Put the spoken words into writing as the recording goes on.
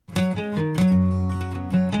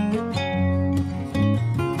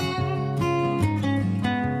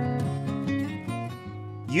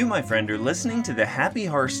my friend, are listening to The Happy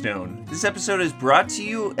Hearthstone. This episode is brought to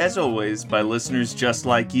you, as always, by listeners just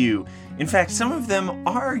like you. In fact, some of them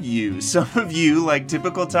are you. Some of you, like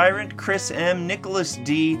Typical Tyrant, Chris M., Nicholas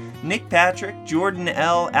D., Nick Patrick, Jordan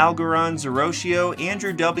L., Algaron, Zeroshio,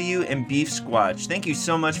 Andrew W., and Beef Squatch. Thank you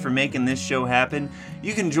so much for making this show happen.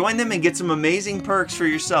 You can join them and get some amazing perks for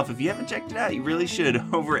yourself. If you haven't checked it out, you really should,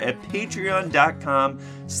 over at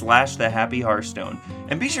patreon.com/thehappyhearthstone.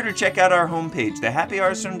 And be sure to check out our homepage,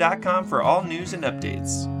 thehappyhearthstone.com, for all news and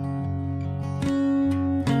updates.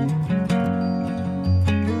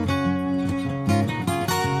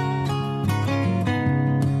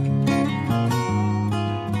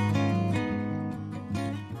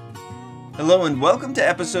 Hello and welcome to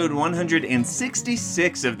episode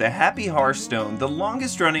 166 of The Happy Hearthstone, the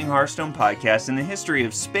longest running Hearthstone podcast in the history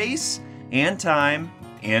of space and time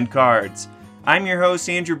and cards. I'm your host,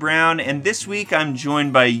 Andrew Brown, and this week I'm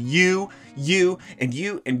joined by you, and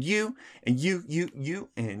you.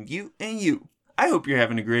 I hope you're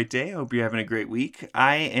having a great day. I hope you're having a great week.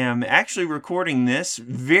 I am actually recording this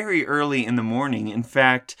very early in the morning. In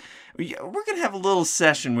fact, we're going to have a little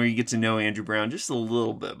session where you get to know Andrew Brown just a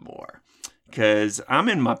little bit more. Because I'm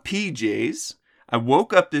in my PJs. I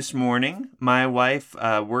woke up this morning. My wife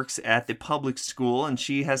works at the public school, and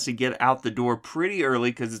she has to get out the door pretty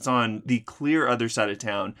early because it's on the clear other side of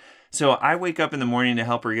town. So I wake up in the morning to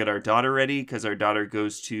help her get our daughter ready because our daughter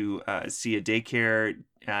goes to see a daycare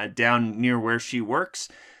down near where she works.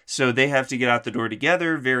 So they have to get out the door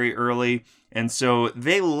together very early. And so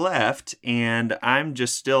they left, and I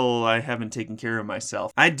haven't taken care of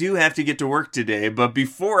myself. I do have to get to work today, but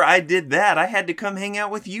before I did that, I had to come hang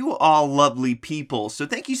out with you all lovely people. So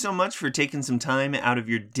thank you so much for taking some time out of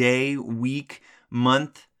your day, week,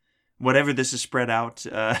 month, whatever this is spread out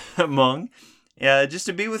among, just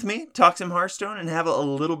to be with me, talk some Hearthstone, and have a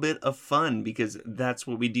little bit of fun, because that's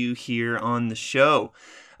what we do here on the show.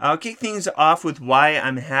 I'll kick things off with why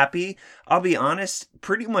I'm happy. I'll be honest,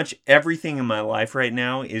 pretty much everything in my life right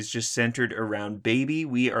now is just centered around baby.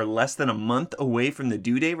 We are less than a month away from the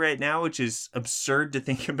due date right now, which is absurd to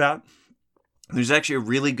think about. There's actually a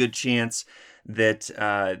really good chance that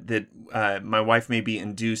my wife may be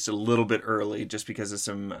induced a little bit early just because of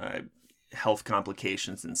some health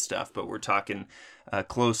complications and stuff, but we're talking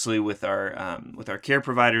closely with our care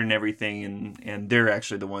provider and everything, and they're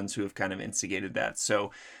actually the ones who have kind of instigated that.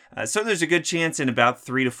 So there's a good chance in about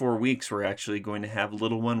 3 to 4 weeks we're actually going to have a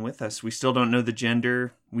little one with us. We still don't know the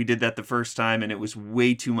gender. We did that the first time, and it was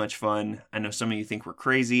way too much fun. I know some of you think we're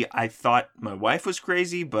crazy. I thought my wife was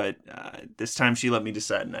crazy, but this time she let me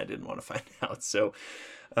decide, and I didn't want to find out. So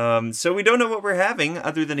we don't know what we're having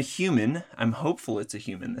other than a human. I'm hopeful it's a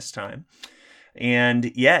human this time.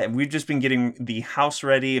 And yeah, we've just been getting the house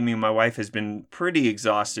ready. I mean, my wife has been pretty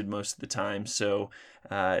exhausted most of the time. So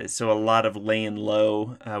a lot of laying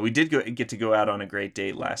low. We did get to go out on a great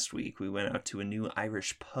date last week. We went out to a new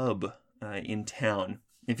Irish pub in town.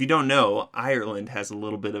 If you don't know, Ireland has a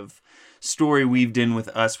little bit of story weaved in with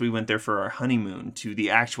us. We went there for our honeymoon to the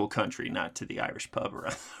actual country, not to the Irish pub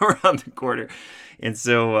around the corner. And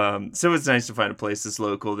so it's nice to find a place that's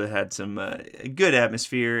local that had some good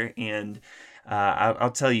atmosphere. And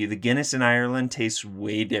I'll tell you, the Guinness in Ireland tastes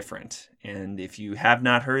way different. And if you have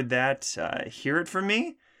not heard that, hear it from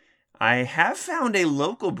me. I have found a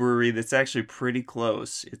local brewery that's actually pretty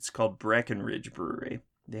close. It's called Breckenridge Brewery.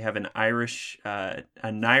 They have an Irish,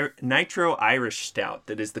 Nitro Irish Stout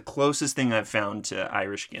that is the closest thing I've found to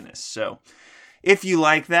Irish Guinness. So if you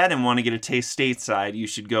like that and want to get a taste stateside, you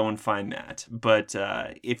should go and find that. But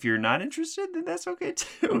if you're not interested, then that's okay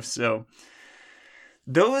too. So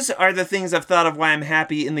those are the things I've thought of why I'm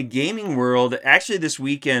happy in the gaming world. Actually, this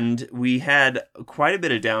weekend, we had quite a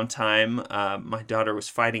bit of downtime. My daughter was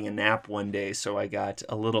fighting a nap one day, so I got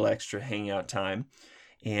a little extra hangout time.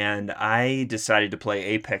 And I decided to play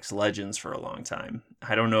Apex Legends for a long time.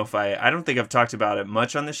 I don't think I've talked about it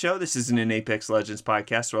much on the show. This isn't an Apex Legends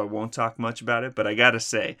podcast, so I won't talk much about it. But I gotta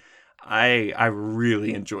say, I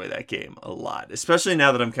really enjoy that game a lot. Especially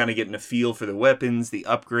now that I'm kind of getting a feel for the weapons, the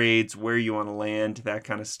upgrades, where you want to land, that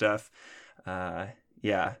kind of stuff.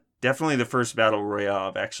 Yeah, definitely the first Battle Royale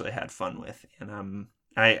I've actually had fun with. And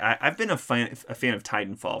I've been a fan of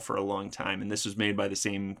Titanfall for a long time, and this was made by the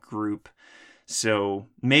same group. So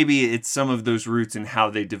maybe it's some of those roots in how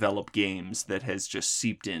they develop games that has just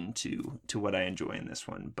seeped into what I enjoy in this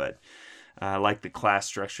one. But I like the class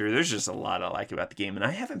structure. There's just a lot I like about the game, and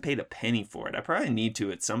I haven't paid a penny for it. I probably need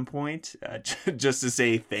to at some point just to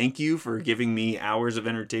say thank you for giving me hours of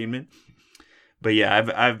entertainment. But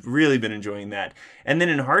yeah, I've really been enjoying that. And then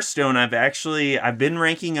in Hearthstone, I've been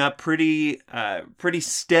ranking up pretty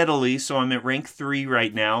steadily. So I'm at rank 3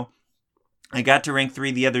 right now. I got to rank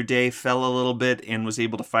 3 the other day, fell a little bit, and was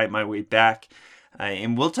able to fight my way back.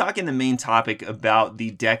 And we'll talk in the main topic about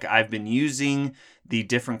the deck I've been using, the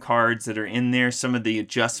different cards that are in there, some of the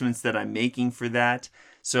adjustments that I'm making for that.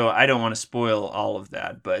 So I don't want to spoil all of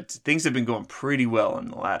that, but things have been going pretty well on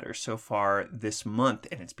the ladder so far this month,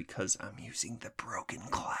 and it's because I'm using the broken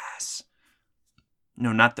class.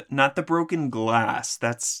 No, not the broken glass.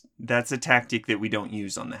 That's a tactic that we don't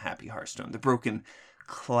use on the Happy Hearthstone. The broken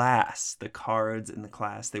class, the cards in the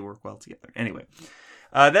class, they work well together. Anyway,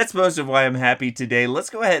 that's most of why I'm happy today.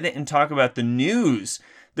 Let's go ahead and talk about the news.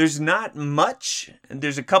 There's not much.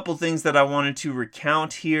 There's a couple things that I wanted to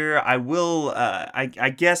recount here. I will,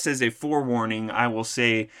 I guess as a forewarning, I will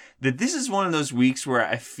say that this is one of those weeks where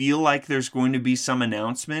I feel like there's going to be some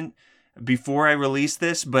announcement before I release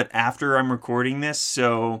this, but after I'm recording this,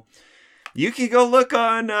 so you can go look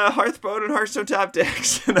on Hearthbone and Hearthstone Top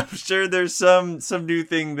Decks, and I'm sure there's some new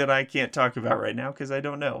thing that I can't talk about right now because I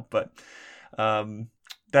don't know. But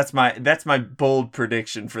that's my bold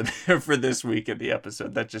prediction for for this week of the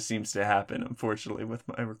episode. That just seems to happen, unfortunately, with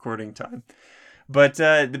my recording time. But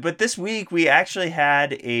this week we actually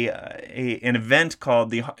had an event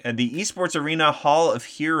called the Esports Arena Hall of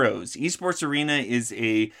Heroes. Esports Arena is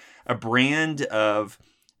a brand of.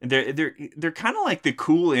 They're kind of like the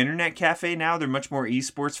cool internet cafe now. They're much more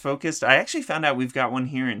esports focused. I actually found out we've got one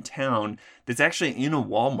here in town that's actually in a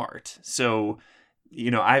Walmart. So, you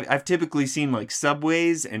know, I've typically seen like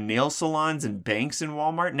Subways and nail salons and banks in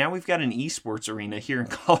Walmart. Now we've got an esports arena here in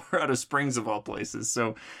Colorado Springs of all places.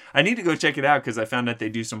 So I need to go check it out because I found out they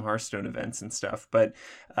do some Hearthstone events and stuff. But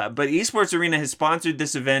Esports Arena has sponsored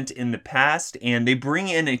this event in the past, and they bring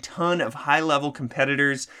in a ton of high-level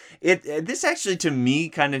competitors. This actually to me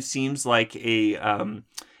kind of seems like a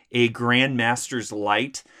Grandmasters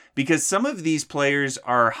Light, because some of these players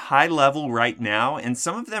are high level right now, and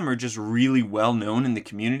some of them are just really well known in the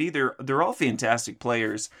community. They're all fantastic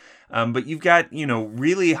players, but you've got, you know,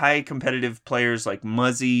 really high competitive players like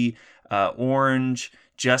Muzzy, Orange,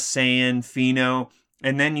 Just Saying, Fino,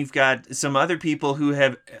 and then you've got some other people who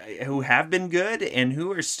have been good and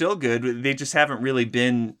who are still good. They just haven't really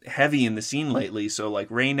been heavy in the scene lately. So like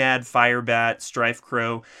Reynad, Firebat, Strife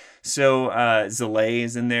Crow, so Zalae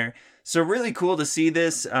is in there. So really cool to see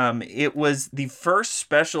this. It was the first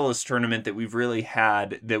specialist tournament that we've really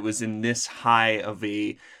had that was in this high of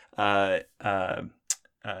a in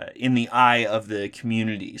the eye of the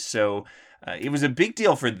community. So it was a big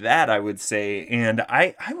deal for that, I would say. And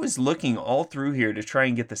I was looking all through here to try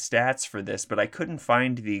and get the stats for this, but I couldn't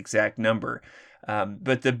find the exact number.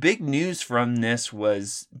 But the big news from this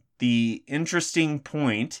was the interesting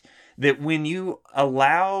point that when you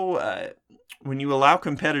allow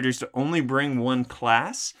competitors to only bring one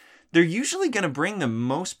class, they're usually going to bring the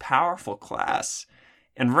most powerful class.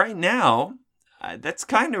 And right now, that's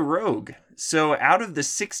kind of rogue. So out of the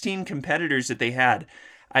 16 competitors that they had,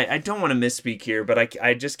 I don't want to misspeak here, but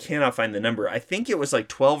I just cannot find the number. I think it was like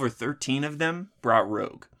 12 or 13 of them brought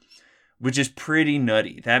rogue, which is pretty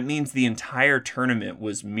nutty. That means the entire tournament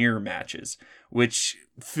was mirror matches, which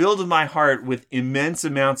filled my heart with immense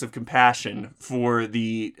amounts of compassion for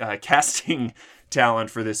the casting talent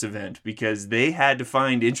for this event, because they had to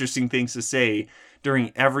find interesting things to say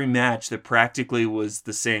during every match that practically was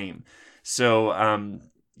the same. So,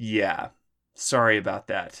 yeah, sorry about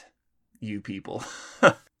that, you people.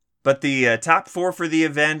 But the top 4 for the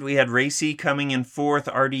event, we had Racy coming in 4th,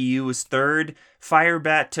 RDU was 3rd,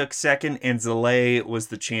 Firebat took 2nd, and Zalae was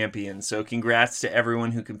the champion. So congrats to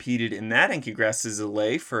everyone who competed in that, and congrats to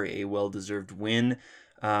Zalae for a well-deserved win.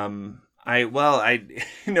 Honestly,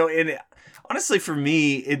 for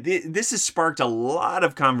me, this has sparked a lot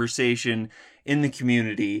of conversation in the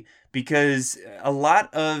community, because a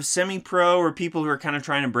lot of semi-pro or people who are kind of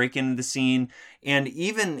trying to break into the scene, and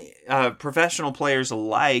even professional players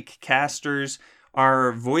alike, casters,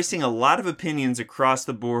 are voicing a lot of opinions across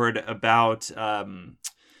the board about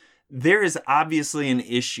there is obviously an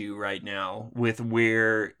issue right now with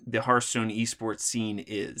where the Hearthstone esports scene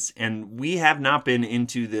is. And we have not been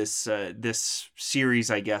into this series,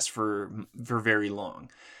 I guess, for very long.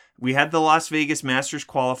 We had the Las Vegas Masters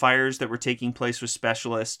qualifiers that were taking place with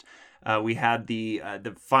Specialist. We had the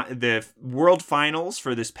World Finals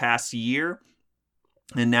for this past year,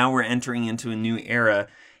 and now we're entering into a new era.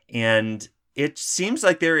 And it seems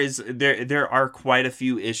like there are quite a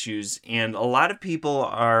few issues, and a lot of people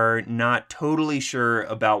are not totally sure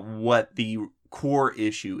about what the core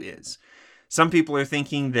issue is. Some people are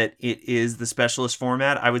thinking that it is the Specialist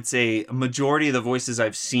format. I would say a majority of the voices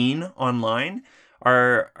I've seen online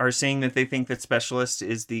are saying that they think that Specialist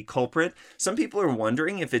is the culprit. Some people are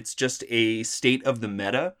wondering if it's just a state of the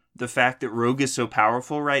meta. The fact that Rogue is so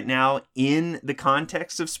powerful right now in the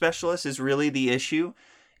context of Specialist is really the issue.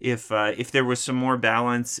 If there was some more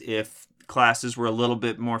balance, if classes were a little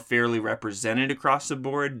bit more fairly represented across the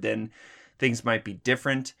board, then things might be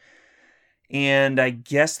different. And I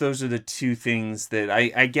guess those are the two things that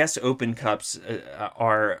I guess Open Cups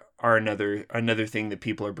are another thing that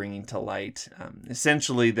people are bringing to light.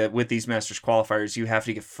 Essentially, that with these Masters qualifiers, you have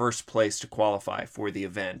to get first place to qualify for the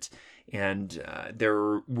event. And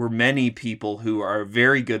there were many people who are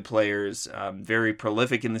very good players, very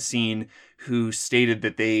prolific in the scene, who stated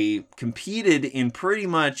that they competed in pretty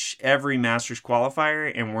much every Masters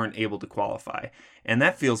qualifier and weren't able to qualify. And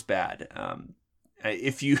that feels bad.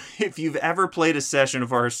 If you've ever played a session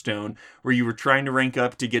of Hearthstone where you were trying to rank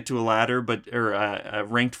up to get to a ladder, or a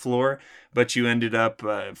ranked floor, but you ended up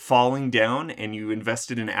falling down and you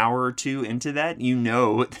invested an hour or two into that, you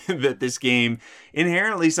know that this game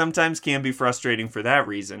inherently sometimes can be frustrating for that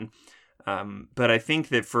reason. But I think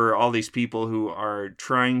that for all these people who are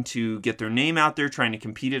trying to get their name out there, trying to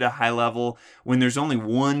compete at a high level, when there's only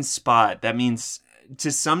one spot, that means to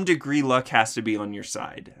some degree, luck has to be on your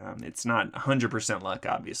side. It's not 100% luck,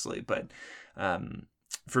 obviously, but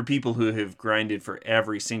for people who have grinded for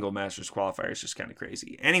every single Masters qualifier, it's just kind of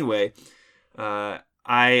crazy. Anyway,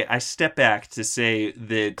 I step back to say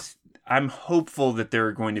that I'm hopeful that there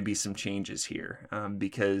are going to be some changes here,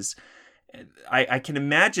 because I can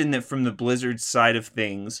imagine that from the Blizzard side of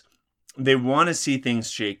things, they want to see things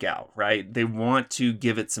shake out, right? They want to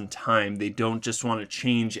give it some time. They don't just want to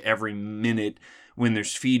change every minute when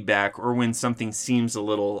there's feedback or when something seems a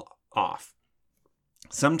little off.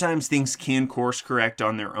 Sometimes things can course correct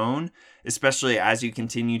on their own, especially as you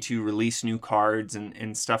continue to release new cards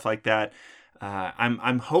and stuff like that.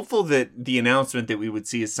 I'm hopeful that the announcement that we would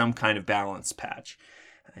see is some kind of balance patch.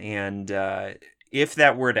 And if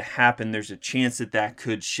that were to happen, there's a chance that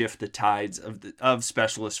could shift the tides of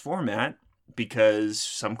Specialist format, because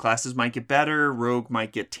some classes might get better, Rogue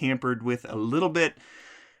might get tampered with a little bit.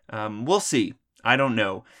 We'll see. I don't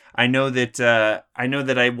know. I know that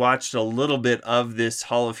I watched a little bit of this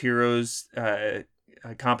Hall of Heroes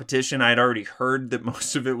competition. I'd already heard that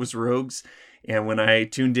most of it was rogues, and when I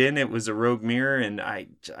tuned in, it was a rogue mirror, and I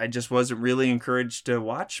just wasn't really encouraged to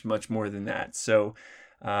watch much more than that. So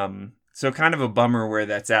kind of a bummer where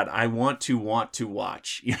that's at. I want to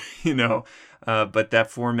watch, but that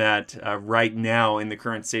format right now in the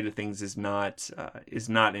current state of things is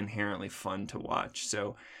not inherently fun to watch.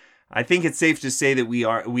 So I think it's safe to say that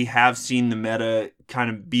we have seen the meta kind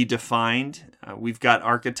of be defined. We've got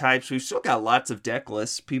archetypes. We've still got lots of deck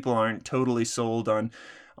lists. People aren't totally sold on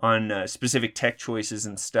specific tech choices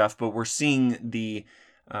and stuff, but we're seeing the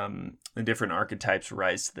different archetypes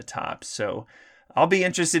rise to the top. So I'll be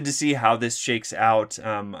interested to see how this shakes out.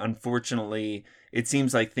 Unfortunately, it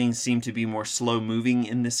seems like things seem to be more slow moving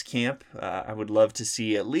in this camp. I would love to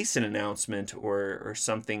see at least an announcement or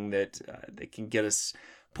something that can get us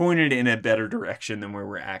pointed in a better direction than where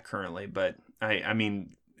we're at currently. But I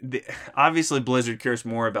mean, obviously Blizzard cares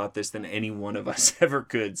more about this than any one of us ever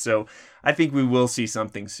could. So I think we will see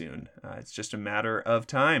something soon. It's just a matter of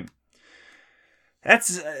time.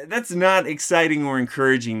 That's not exciting or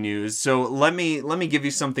encouraging news. So let me give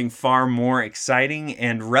you something far more exciting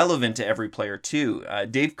and relevant to every player too.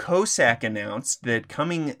 Dave Kosak announced that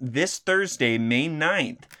coming this Thursday, May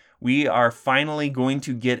 9th, we are finally going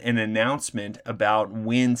to get an announcement about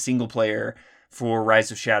when single player for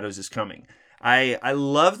Rise of Shadows is coming. I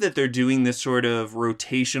love that they're doing this sort of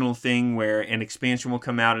rotational thing where an expansion will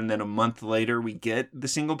come out and then a month later we get the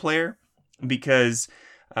single player, because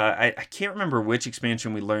I can't remember which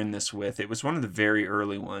expansion we learned this with. It was one of the very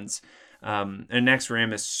early ones. And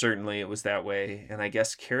Naxxramas, certainly it was that way. And I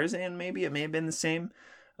guess Karazhan, maybe it may have been the same.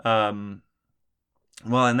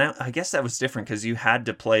 Well, and I guess that was different because you had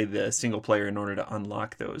to play the single player in order to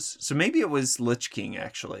unlock those. So maybe it was Lich King,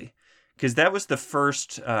 actually, because that was the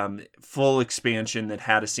first full expansion that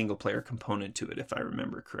had a single player component to it, if I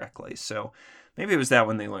remember correctly. So maybe it was that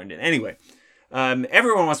one they learned it. Anyway,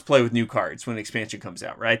 everyone wants to play with new cards when the expansion comes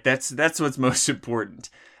out, right? That's what's most important.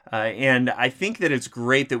 And I think that it's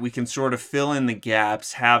great that we can sort of fill in the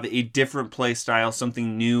gaps, have a different play style,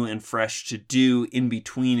 something new and fresh to do in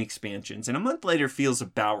between expansions. And a month later feels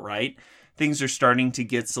about right. Things are starting to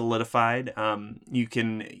get solidified.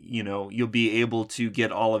 You'll be able to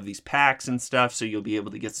get all of these packs and stuff, so you'll be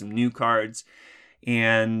able to get some new cards.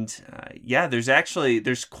 And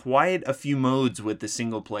there's quite a few modes with the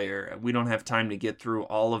single player. We don't have time to get through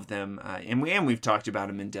all of them, and we've talked about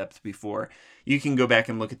them in depth before. You can go back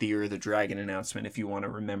and look at the Year of the Dragon announcement if you want to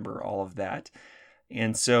remember all of that.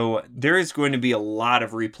 And so there is going to be a lot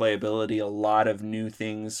of replayability, a lot of new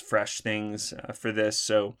things, fresh things for this.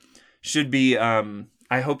 So should be.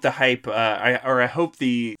 I hope the hype, I hope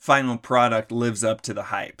the final product lives up to the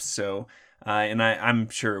hype. So. I'm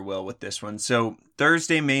sure it will with this one. So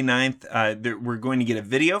Thursday, May 9th, we're going to get a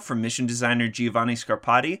video from mission designer Giovanni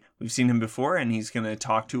Scarpati. We've seen him before, and he's going to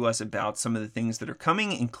talk to us about some of the things that are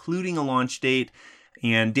coming, including a launch date.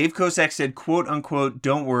 And Dave Kosak said, quote unquote,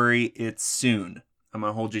 "Don't worry, it's soon." I'm going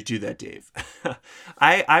to hold you to that, Dave.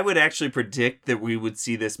 I would actually predict that we would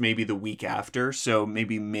see this maybe the week after. So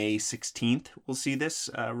maybe May 16th, we'll see this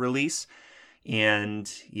release.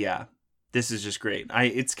 And yeah. This is just great.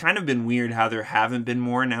 It's kind of been weird how there haven't been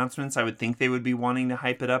more announcements. I would think they would be wanting to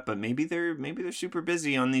hype it up, but maybe they're super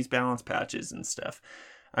busy on these balance patches and stuff.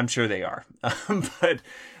 I'm sure they are.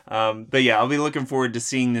 But yeah, I'll be looking forward to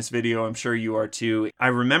seeing this video. I'm sure you are too. I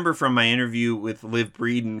remember from my interview with Liv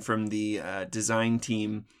Breeden from the design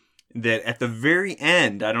team that at the very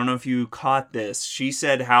end, I don't know if you caught this, she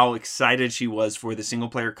said how excited she was for the single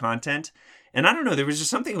player content. And I don't know, there was just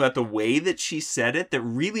something about the way that she said it that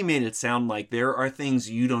really made it sound like there are things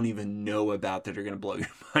you don't even know about that are going to blow your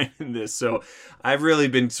mind in this. So I've really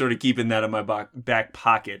been sort of keeping that in my back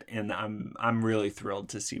pocket, and I'm really thrilled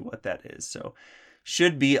to see what that is. So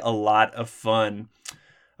should be a lot of fun.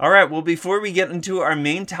 All right, well, before we get into our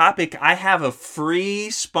main topic, I have a free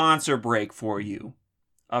sponsor break for you.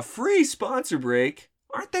 A free sponsor break?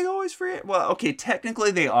 Aren't they always free? Well, okay,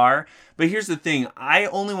 technically they are, but here's the thing. I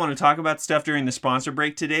only want to talk about stuff during the sponsor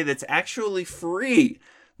break today that's actually free.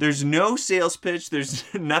 There's no sales pitch. There's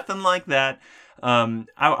nothing like that. I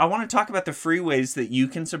want to talk about the free ways that you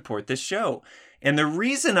can support this show. And the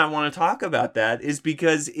reason I want to talk about that is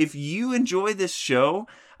because if you enjoy this show,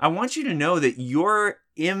 I want you to know that your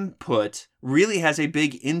input really has a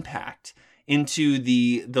big impact into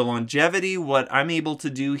the longevity, what I'm able to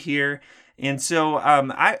do here. And so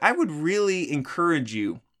I would really encourage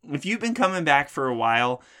you, if you've been coming back for a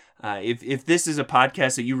while, if this is a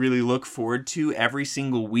podcast that you really look forward to every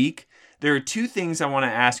single week, there are two things I want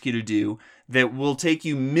to ask you to do that will take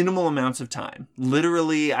you minimal amounts of time.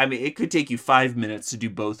 Literally, I mean, it could take you 5 minutes to do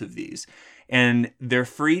both of these. And they're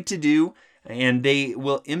free to do, and they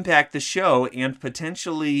will impact the show and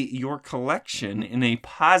potentially your collection in a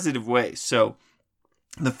positive way. So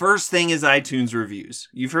the first thing is iTunes reviews.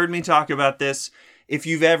 You've heard me talk about this if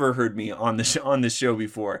you've ever heard me on the show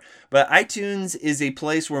before. But iTunes is a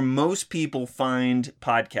place where most people find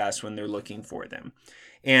podcasts when they're looking for them.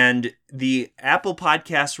 And the Apple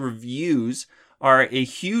Podcast reviews are a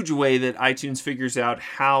huge way that iTunes figures out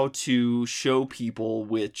how to show people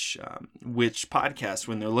which podcasts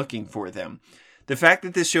when they're looking for them. The fact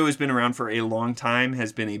that this show has been around for a long time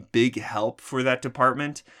has been a big help for that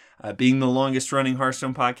department. Being the longest running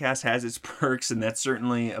Hearthstone podcast has its perks, and that's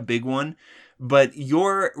certainly a big one. But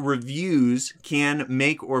your reviews can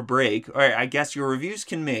make or break, or I guess your reviews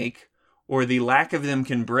can make, or the lack of them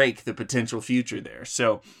can break the potential future there.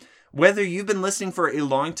 So whether you've been listening for a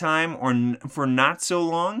long time or for not so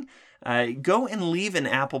long, go and leave an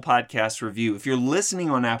Apple Podcast review. If you're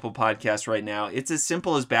listening on Apple Podcasts right now, it's as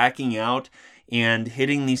simple as backing out and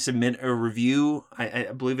hitting the submit a review. I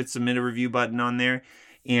believe it's submit a review button on there,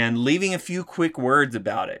 and leaving a few quick words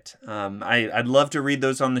about it. I'd love to read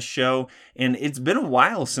those on the show. And it's been a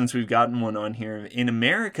while since we've gotten one on here. In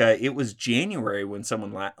America, it was January when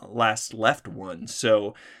someone last left one.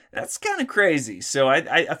 So that's kind of crazy. So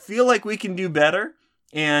I feel like we can do better.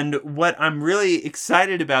 And what I'm really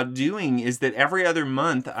excited about doing is that every other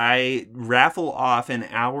month I raffle off an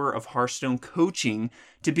hour of Hearthstone coaching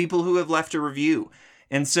to people who have left a review.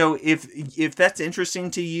 And so if that's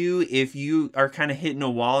interesting to you, if you are kind of hitting a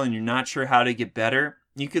wall and you're not sure how to get better,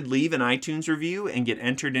 you could leave an iTunes review and get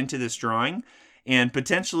entered into this drawing. And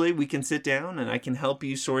potentially we can sit down and I can help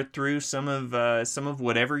you sort through some of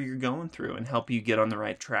whatever you're going through and help you get on the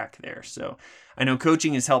right track there. So I know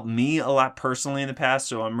coaching has helped me a lot personally in the past,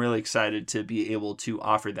 so I'm really excited to be able to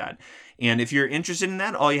offer that. And if you're interested in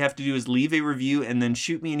that, all you have to do is leave a review and then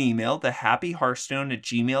shoot me an email,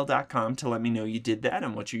 thehappyhearthstone@gmail.com, to let me know you did that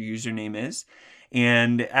and what your username is.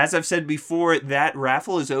 And as I've said before, that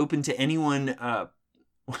raffle is open to anyone. I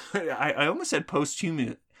almost said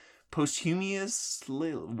posthumously.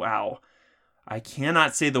 Wow. I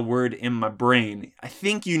cannot say the word in my brain. I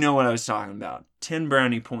think you know what I was talking about. 10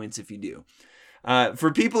 brownie points if you do.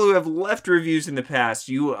 For people who have left reviews in the past,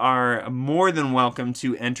 you are more than welcome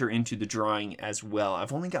to enter into the drawing as well.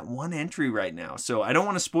 I've only got one entry right now, so I don't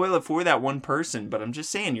want to spoil it for that one person, but I'm just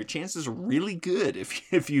saying your chances are really good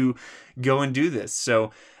if you go and do this.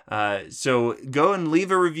 So go and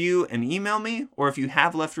leave a review and email me, or if you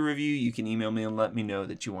have left a review, you can email me and let me know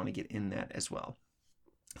that you want to get in that as well.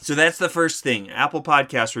 So that's the first thing, Apple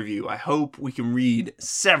Podcast review. I hope we can read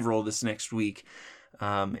several this next week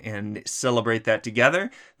and celebrate that together.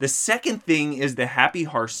 The second thing is the Happy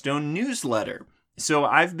Hearthstone newsletter. So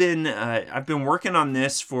I've been working on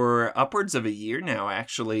this for upwards of a year now,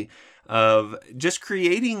 actually, of just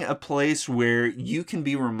creating a place where you can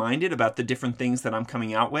be reminded about the different things that I'm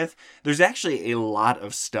coming out with. There's actually a lot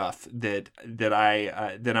of stuff that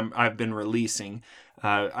I've been releasing.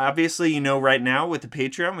 Obviously, right now with the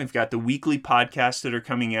Patreon, we've got the weekly podcasts that are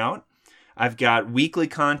coming out. I've got weekly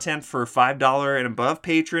content for $5 and above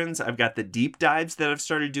patrons. I've got the deep dives that I've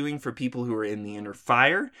started doing for people who are in the inner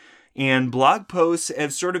fire. And blog posts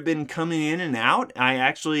have sort of been coming in and out. I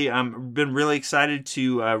actually been really excited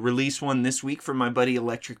to release one this week from my buddy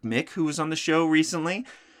Electric Mick, who was on the show recently.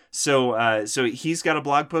 So he's got a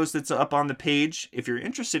blog post that's up on the page. If you're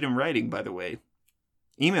interested in writing, by the way,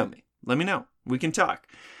 email me. Let me know. We can talk.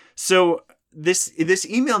 So this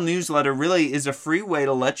email newsletter really is a free way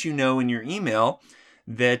to let you know in your email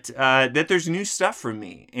that there's new stuff from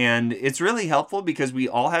me. And it's really helpful because we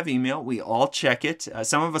all have email. We all check it.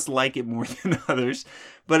 Some of us like it more than others,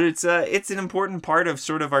 but it's an important part of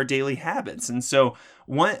sort of our daily habits. And so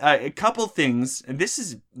a couple things, and this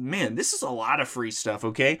is a lot of free stuff,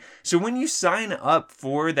 okay? So when you sign up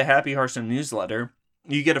for the Happy Hearthstone newsletter,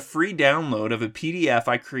 you get a free download of a PDF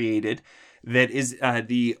I created that is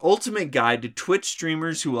the ultimate guide to Twitch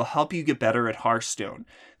streamers who will help you get better at Hearthstone.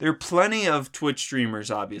 There are plenty of Twitch streamers,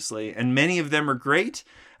 obviously, and many of them are great.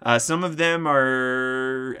 Some of them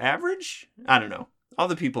are average. I don't know. All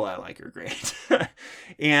the people I like are great.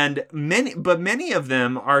 And many of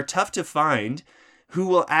them are tough to find who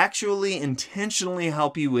will actually intentionally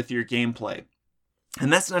help you with your gameplay.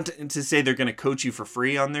 And that's not to say they're going to coach you for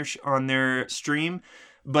free on their stream,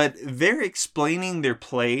 but they're explaining their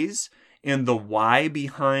plays and the why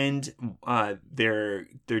behind their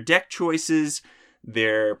deck choices,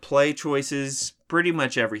 their play choices, pretty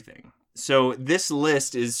much everything. So this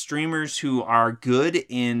list is streamers who are good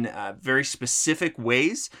in very specific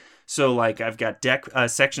ways. So like I've got a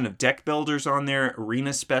section of deck builders on there,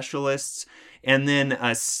 arena specialists, and then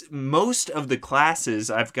most of the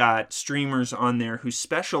classes, I've got streamers on there who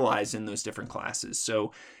specialize in those different classes.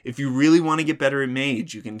 So if you really want to get better at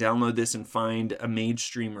Mage, you can download this and find a Mage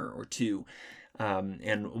streamer or two.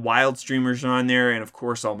 And Wild streamers are on there, and of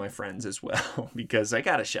course all my friends as well, because I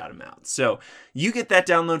gotta shout them out. So you get that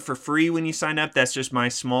download for free when you sign up. That's just my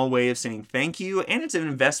small way of saying thank you, and it's an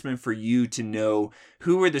investment for you to know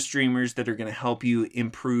who are the streamers that are going to help you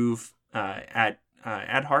improve at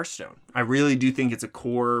Hearthstone. I really do think it's a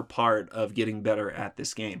core part of getting better at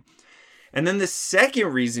this game. And then the second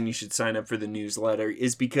reason you should sign up for the newsletter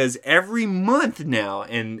is because every month now,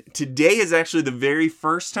 and today is actually the very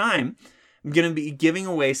first time, I'm going to be giving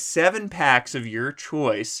away 7 packs of your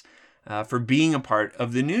choice for being a part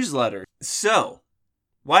of the newsletter. So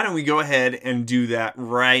why don't we go ahead and do that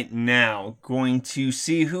right now? Going to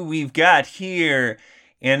see who we've got here.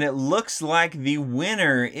 And it looks like the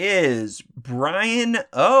winner is Brian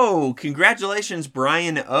O. Congratulations,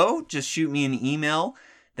 Brian O. Just shoot me an email,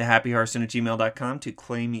 thehappyhearthstone@gmail.com, to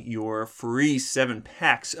claim your free 7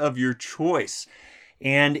 packs of your choice.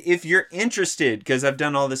 And if you're interested, because I've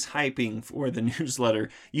done all this hyping for the newsletter,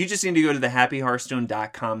 you just need to go to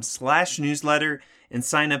thehappyhearthstone.com/newsletter and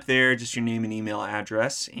sign up there, just your name and email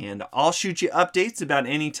address. And I'll shoot you updates about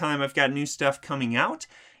any time I've got new stuff coming out.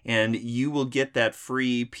 And you will get that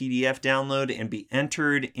free PDF download and be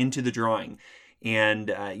entered into the drawing.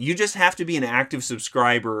 And you just have to be an active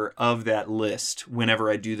subscriber of that list whenever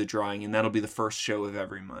I do the drawing. And that'll be the first show of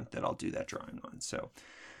every month that I'll do that drawing on. So,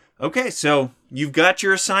 okay, so you've got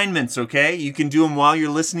your assignments, okay? You can do them while you're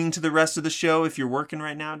listening to the rest of the show. If you're working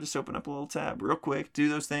right now, just open up a little tab real quick, do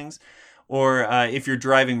those things. Or if you're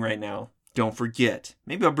driving right now, don't forget.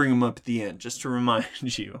 Maybe I'll bring them up at the end just to remind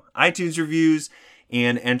you. iTunes reviews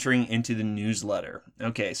and entering into the newsletter.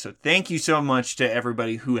 Okay, so thank you so much to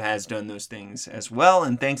everybody who has done those things as well,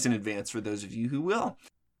 and thanks in advance for those of you who will.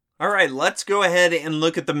 All right, let's go ahead and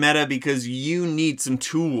look at the meta because you need some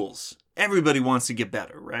tools. Everybody wants to get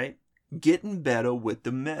better, right? Getting better with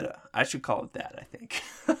the meta. I should call it that, I think.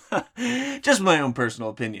 Just my own personal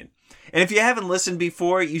opinion. And if you haven't listened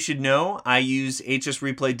before, you should know I use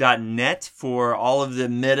hsreplay.net for all of the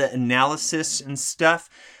meta analysis and stuff.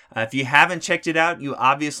 If you haven't checked it out, you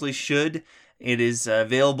obviously should. It is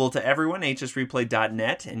available to everyone,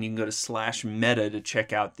 hsreplay.net, and you can go to /meta to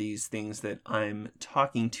check out these things that I'm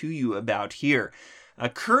talking to you about here.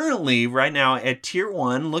 Currently, right now at Tier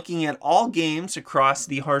 1, looking at all games across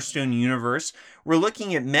the Hearthstone universe, we're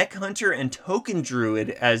looking at Mech Hunter and Token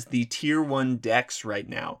Druid as the Tier 1 decks right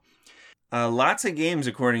now. Lots of games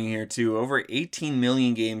according here too. Over 18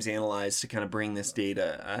 million games analyzed to kind of bring this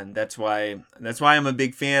data, and that's why I'm a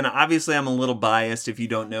big fan. Obviously, I'm a little biased. If you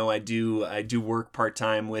don't know, I do work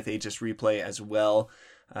part-time with HS Replay as well,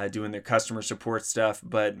 doing their customer support stuff.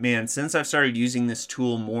 But man, since I've started using this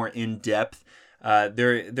tool more in depth,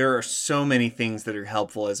 there are so many things that are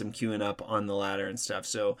helpful as I'm queuing up on the ladder and stuff.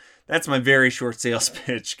 So that's my very short sales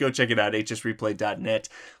pitch. Go check it out, hsreplay.net.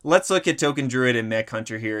 Let's look at Token Druid and Mech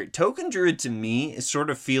Hunter here. Token Druid to me is sort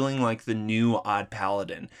of feeling like the new Odd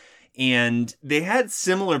Paladin. And they had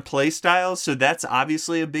similar play styles, so that's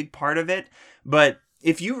obviously a big part of it. But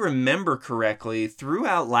if you remember correctly,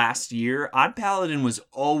 throughout last year, Odd Paladin was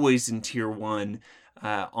always in Tier 1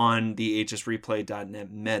 on the hsreplay.net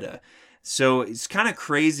meta. So it's kind of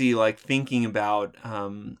crazy, like thinking about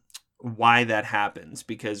why that happens,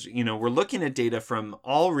 because, you know, we're looking at data from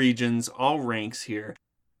all regions, all ranks here.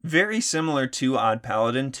 Very similar to Odd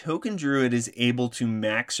Paladin, Token Druid is able to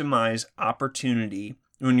maximize opportunity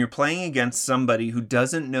when you're playing against somebody who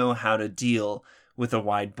doesn't know how to deal with a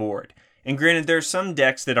wide board. And granted, there are some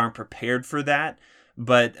decks that aren't prepared for that,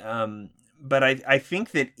 but I think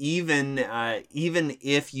that even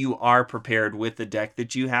if you are prepared with the deck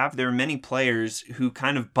that you have, there are many players who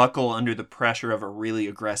kind of buckle under the pressure of a really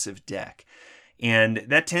aggressive deck. And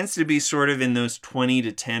that tends to be sort of in those 20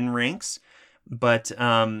 to 10 ranks. But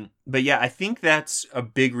yeah, I think that's a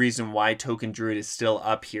big reason why Token Druid is still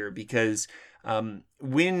up here, because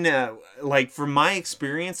when like from my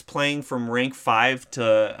experience playing from rank 5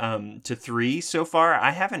 to 3 so far, I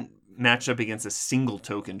haven't matched up against a single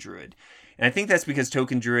Token Druid. And I think that's because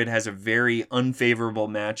Token Druid has a very unfavorable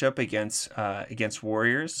matchup against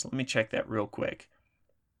warriors. Let me check that real quick.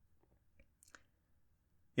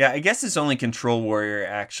 Yeah, I guess it's only Control Warrior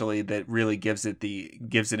actually that really gives it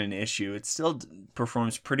an issue. It still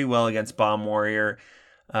performs pretty well against Bomb Warrior.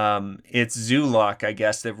 It's Zoolock, I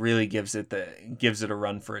guess, that really gives it a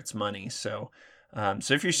run for its money. So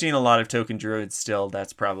if you're seeing a lot of Token Druid still,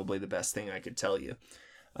 that's probably the best thing I could tell you.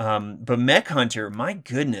 But Mech Hunter, my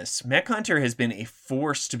goodness, Mech Hunter has been a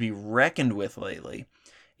force to be reckoned with lately.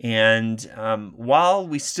 And while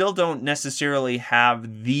we still don't necessarily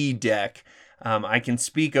have the deck, I can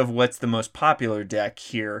speak of what's the most popular deck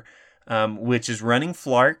here, which is running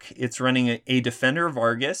Flark. It's running a Defender of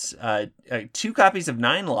Argus, 2 copies of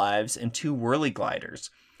 9 Lives, and 2 Whirly Gliders.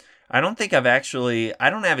 I don't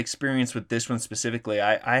have experience with this one specifically.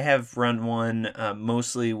 I have run one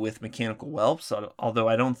mostly with Mechanical Whelps, although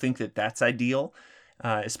I don't think that that's ideal,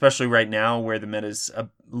 especially right now where the meta's a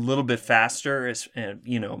little bit faster.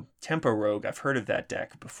 Tempo Rogue, I've heard of that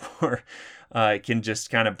deck before. It can just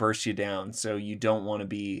kind of burst you down, so you don't want to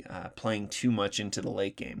be playing too much into the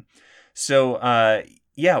late game. So,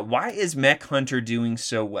 why is Mech Hunter doing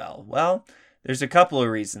so well? Well, there's a couple of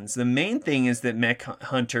reasons. The main thing is that Mech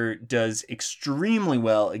Hunter does extremely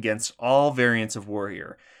well against all variants of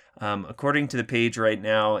Warrior. According to the page right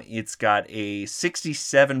now, it's got a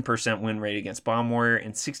 67% win rate against Bomb Warrior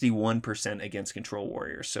and 61% against Control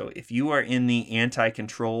Warrior. So if you are in the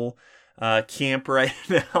anti-control camp right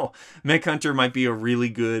now, Mech Hunter might be a really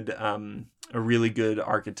good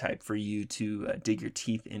archetype for you to dig your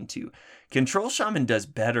teeth into. Control Shaman does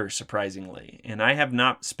better, surprisingly, and I have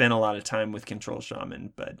not spent a lot of time with Control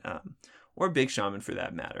Shaman, but or Big Shaman for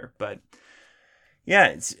that matter. But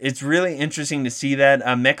yeah, it's really interesting to see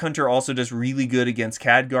that. Mech Hunter also does really good against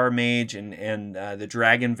Khadgar Mage and the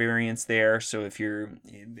Dragon variants there. So if you're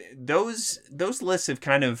those lists have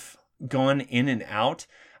kind of gone in and out.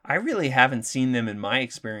 I really haven't seen them in my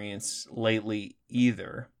experience lately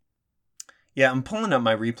either. Yeah, I'm pulling up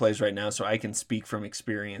my replays right now so I can speak from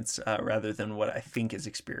experience rather than what I think is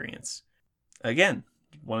experience. Again,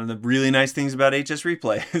 one of the really nice things about HS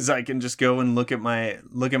Replay is I can just go and look at my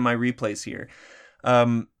replays here.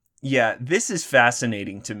 This is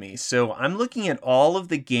fascinating to me. So I'm looking at all of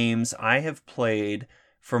the games I have played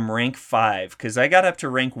from rank 5 because I got up to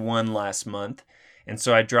rank 1 last month. And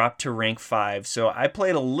so I dropped to rank 5. So I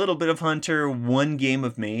played a little bit of Hunter, 1 game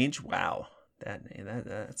of Mage. Wow.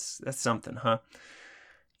 That's something, huh?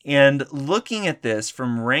 And looking at this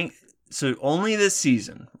from so only this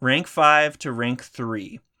season, rank 5 to rank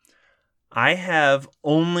 3, I have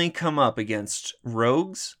only come up against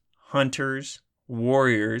rogues, hunters,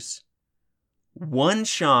 warriors, 1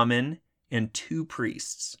 shaman, and 2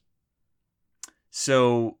 priests.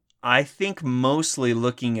 So I think mostly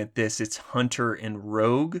looking at this, it's Hunter and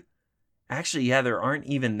Rogue. Actually, yeah, there aren't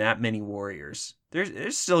even that many warriors.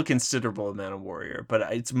 There's still a considerable amount of warrior, but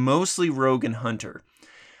it's mostly Rogue and Hunter.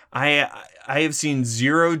 I have seen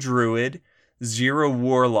 0 Druid, 0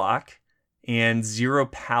 Warlock, and 0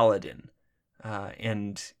 Paladin.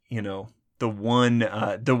 And, you know, the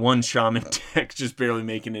one Shaman deck just barely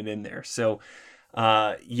making it in there. So,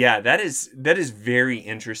 yeah, that is very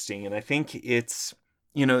interesting. And I think it's,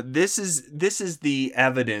 you know, this is the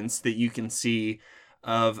evidence that you can see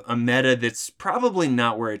of a meta that's probably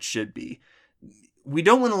not where it should be. We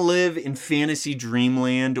don't want to live in fantasy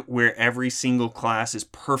dreamland where every single class is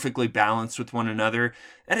perfectly balanced with one another.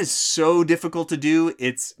 That is so difficult to do.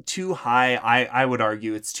 It's too high. I would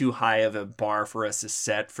argue it's too high of a bar for us to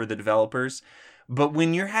set for the developers. But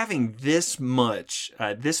when you're having this much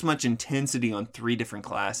intensity on 3 different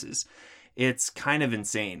classes, it's kind of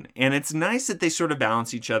insane. And it's nice that they sort of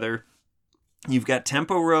balance each other. You've got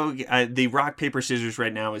Tempo Rogue. The rock, paper, scissors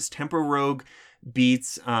right now is Tempo Rogue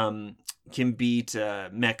can beat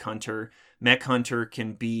Mech Hunter. Mech Hunter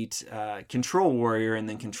can beat Control Warrior, and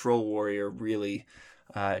then Control Warrior really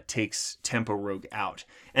takes Tempo Rogue out.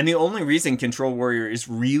 And the only reason Control Warrior is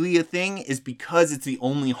really a thing is because it's the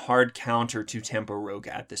only hard counter to Tempo Rogue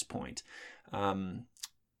at this point.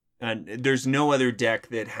 And there's no other deck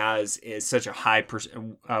that has such a high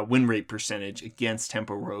win rate percentage against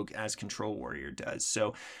Tempo Rogue as Control Warrior does.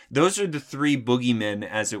 So those are the 3 boogeymen,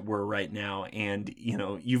 as it were, right now. And, you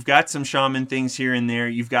know, you've got some Shaman things here and there.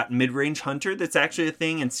 You've got Mid-Range Hunter that's actually a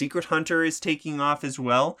thing, and Secret Hunter is taking off as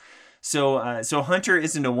well. So Hunter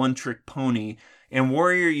isn't a one-trick pony. And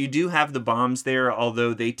Warrior, you do have the bombs there,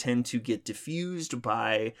 although they tend to get diffused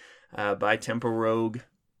by Tempo Rogue.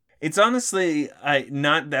 It's honestly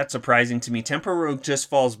not that surprising to me. Tempo Rogue just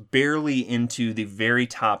falls barely into the very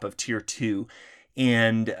top of tier 2.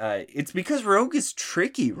 And it's because Rogue is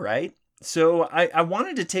tricky, right? So I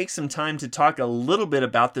wanted to take some time to talk a little bit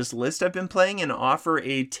about this list I've been playing and offer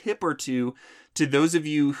a tip or two to those of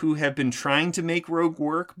you who have been trying to make Rogue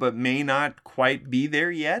work but may not quite be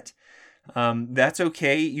there yet. That's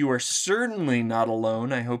okay. You are certainly not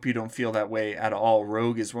alone. I hope you don't feel that way at all.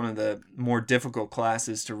 Rogue is one of the more difficult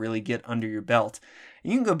classes to really get under your belt.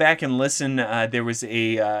 You can go back and listen. There was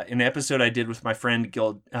an episode I did with my friend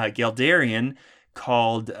Galdarian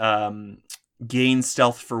called Gain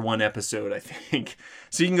Stealth for 1 episode, I think.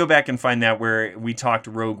 So you can go back and find that, where we talked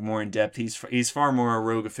Rogue more in depth. He's far more a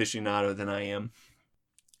Rogue aficionado than I am.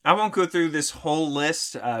 I won't go through this whole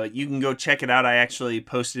list. You can go check it out. I actually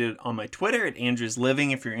posted it on my Twitter at Andrew's Living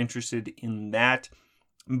if you're interested in that.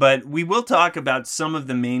 But we will talk about some of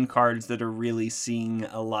the main cards that are really seeing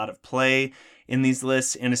a lot of play in these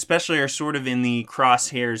lists, and especially are sort of in the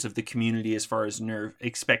crosshairs of the community as far as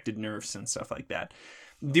expected nerfs and stuff like that.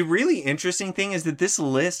 The really interesting thing is that this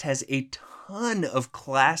list has a ton of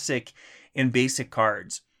classic and basic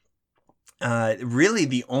cards. Really,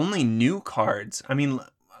 the only new cards, I mean,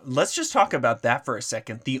 let's just talk about that for a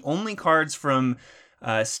second. The only cards from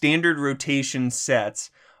standard rotation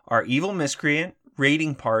sets are Evil Miscreant,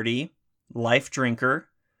 Raiding Party, Life Drinker,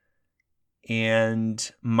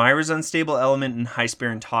 and Myra's Unstable Element, and High Spear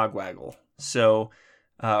and Togwaggle. So,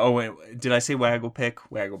 did I say Wagglepick?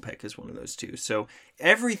 Wagglepick is one of those two. So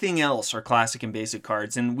everything else are classic and basic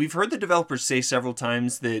cards. And we've heard the developers say several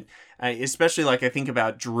times that, especially like I think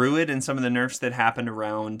about Druid and some of the nerfs that happened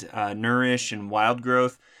around Nourish and Wild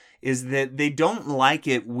Growth, is that they don't like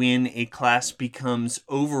it when a class becomes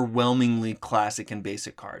overwhelmingly classic and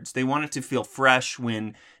basic cards. They want it to feel fresh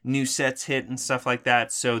when new sets hit and stuff like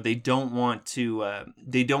that. So they don't want to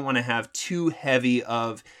have too heavy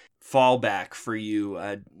of fallback for you,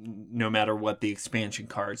 no matter what the expansion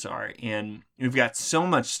cards are. And we've got so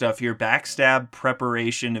much stuff here: Backstab,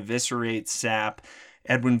 Preparation, Eviscerate, Sap,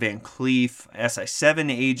 Edwin Van Cleef,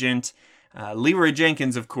 SI7 Agent. Leroy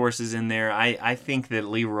Jenkins, of course, is in there. I think that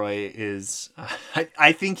Leroy is...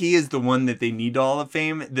 I think he is the one that they need to Hall of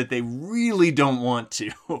Fame, that they really don't want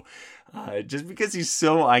to. Just because he's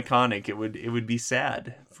so iconic, it would be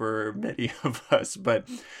sad for many of us. But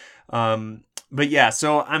yeah,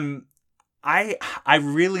 so I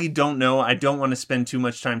really don't know. I don't want to spend too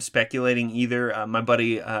much time speculating either. My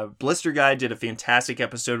buddy Blister Guy did a fantastic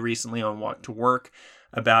episode recently on Walk to Work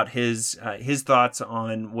about his thoughts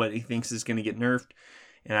on what he thinks is going to get nerfed,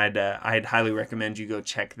 and I'd highly recommend you go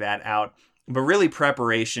check that out. But really,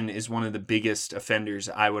 Preparation is one of the biggest offenders,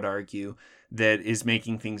 I would argue, that is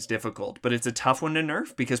making things difficult. But it's a tough one to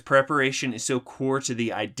nerf because Preparation is so core to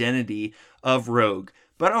the identity of Rogue.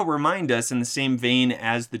 But I'll remind us, in the same vein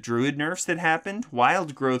as the Druid nerfs that happened,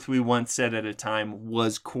 Wild Growth, we once said at a time,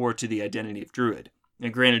 was core to the identity of Druid. Now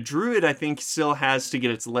granted, Druid I think still has to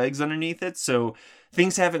get its legs underneath it, so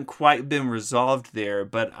things haven't quite been resolved there,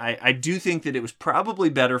 but I do think that it was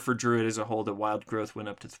probably better for Druid as a whole that Wild Growth went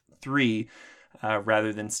up to 3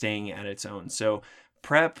 rather than staying at its own. So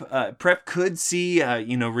Prep could see,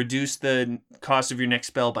 reduce the cost of your next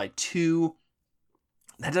spell by 2.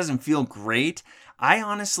 That doesn't feel great.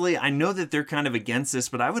 I know that they're kind of against this,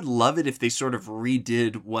 but I would love it if they sort of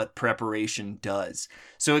redid what Preparation does.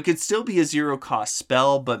 So it could still be a 0 cost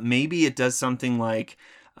spell, but maybe it does something like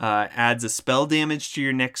adds a spell damage to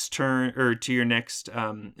your next turn, or to your next,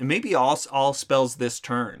 maybe all spells this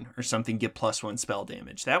turn or something get +1 spell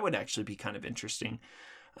damage. That would actually be kind of interesting.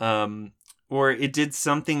 Or it did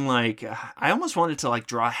something like, I almost wanted to like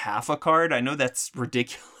draw half a card. I know that's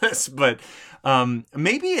ridiculous, but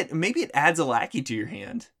maybe it adds a lackey to your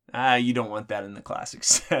hand. You don't want that in the classic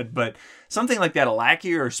set, but something like that, a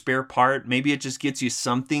lackey or a spare part. Maybe it just gets you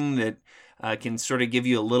something that can sort of give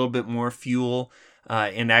you a little bit more fuel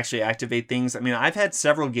and actually activate things. I mean, I've had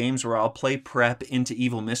several games where I'll play Prep into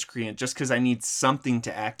Evil Miscreant just because I need something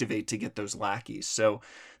to activate to get those lackeys. So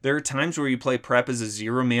there are times where you play Prep as a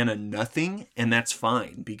 0 mana nothing, and that's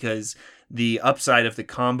fine because the upside of the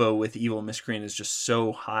combo with Evil Miscreant is just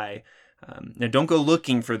so high. Now, don't go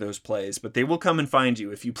looking for those plays, but they will come and find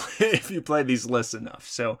you if you play these lists enough.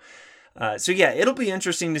 So yeah, it'll be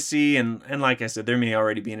interesting to see, and like I said, there may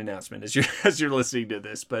already be an announcement as you're listening to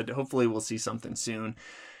this, but hopefully we'll see something soon.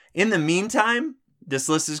 In the meantime, this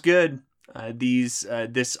list is good.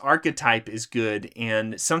 This archetype is good,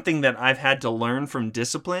 and something that I've had to learn from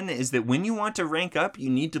Discipline is that when you want to rank up, you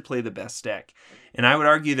need to play the best deck. And I would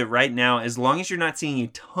argue that right now, as long as you're not seeing a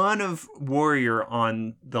ton of Warrior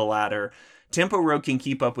on the ladder, Tempo Rogue can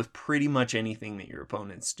keep up with pretty much anything that your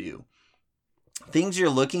opponents do. Things you're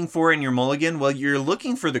looking for in your mulligan, well, you're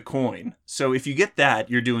looking for the coin. So if you get that,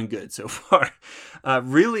 you're doing good so far.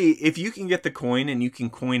 Really, if you can get the coin and you can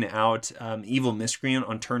coin out Evil Miscreant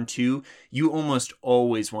on turn 2, you almost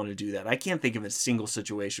always want to do that. I can't think of a single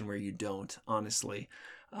situation where you don't, honestly.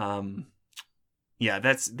 Yeah,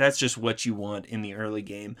 that's just what you want in the early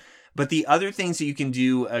game. But the other things that you can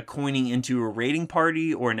do, coining into a raiding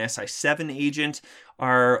party or an SI7 agent,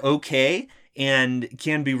 are okay and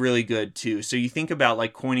can be really good too. So you think about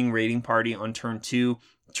like coining raiding party on turn 2.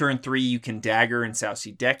 Turn 3, you can dagger and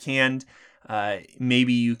Southsea Deckhand.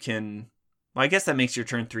 Maybe you can, well, I guess that makes your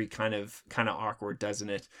turn 3 kind of awkward, doesn't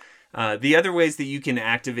it? The other ways that you can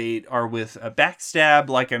activate are with a backstab,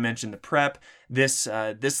 like I mentioned, the prep. This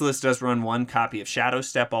list does run 1 copy of Shadow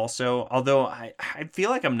Step also, although I feel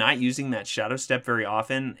like I'm not using that Shadow Step very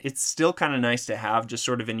often. It's still kind of nice to have just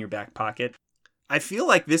sort of in your back pocket. I feel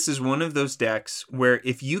like this is one of those decks where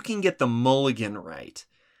if you can get the mulligan right,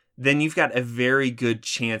 then you've got a very good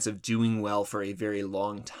chance of doing well for a very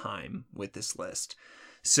long time with this list.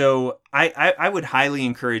 So I would highly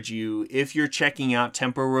encourage you, if you're checking out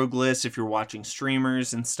Tempo Rogue lists, if you're watching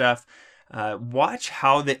streamers and stuff, watch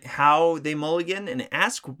how they mulligan and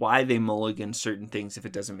ask why they mulligan certain things if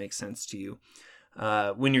it doesn't make sense to you.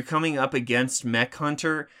 When you're coming up against Mech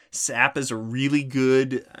Hunter, Sap is a really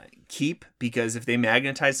good keep, because if they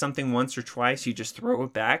magnetize something once or twice, you just throw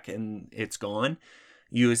it back and it's gone.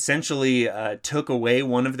 You essentially took away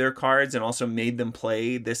one of their cards and also made them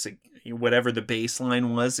play this, whatever the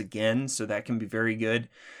baseline was, again, so that can be very good.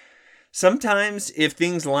 Sometimes if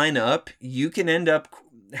things line up, you can end up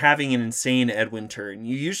having an insane Edwin turn.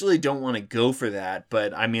 You usually don't want to go for that,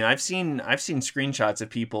 but I mean, I've seen screenshots of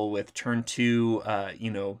people with turn 2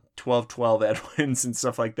 12-12 Edwins and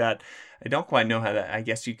stuff like that. I don't quite know how that, I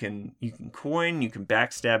guess you can coin, you can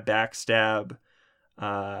backstab,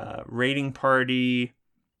 raiding party,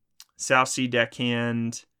 Southsea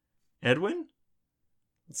Deckhand, Edwin.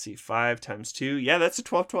 Let's see, 5 times 2. Yeah, that's a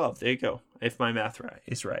 12-12. There you go. If my math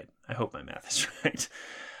is right. I hope my math is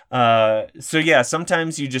right. So yeah,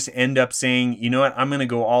 sometimes you just end up saying, you know what, I'm going to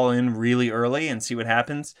go all in really early and see what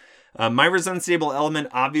happens. Myra's Unstable Element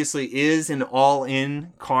obviously is an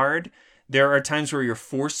all-in card. There are times where you're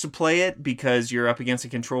forced to play it because you're up against a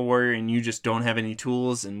control warrior and you just don't have any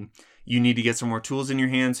tools and you need to get some more tools in your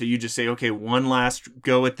hand. So you just say, okay, one last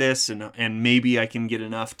go at this and maybe I can get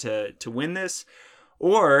enough to win this.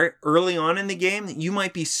 Or early on in the game, you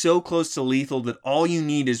might be so close to lethal that all you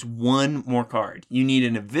need is one more card. You need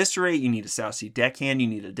an Eviscerate, you need a Southsea Deckhand, you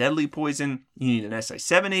need a Deadly Poison, you need an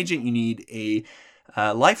SI7 agent, you need a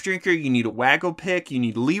Life Drinker, you need a Waggle Pick, you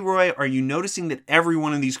need Leroy. Are you noticing that every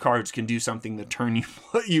one of these cards can do something the turn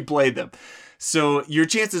you play them? So your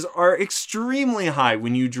chances are extremely high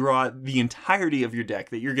when you draw the entirety of your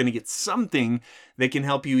deck that you're going to get something that can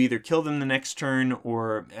help you either kill them the next turn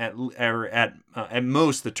or at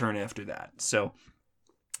most the turn after that. So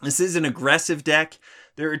this is an aggressive deck.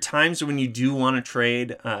 There are times when you do want to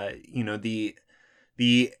trade.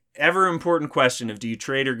 The ever important question of do you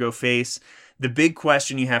trade or go face? The big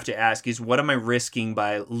question you have to ask is, what am I risking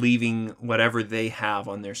by leaving whatever they have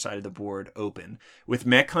on their side of the board open? With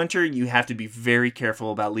Mech Hunter, you have to be very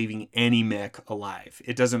careful about leaving any mech alive.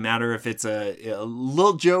 It doesn't matter if it's a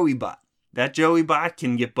little Joey bot. That Joey bot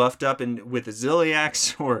can get buffed up with a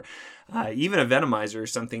Ziliax or even a Venomizer or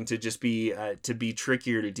something to just be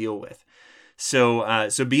trickier to deal with. So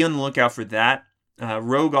be on the lookout for that.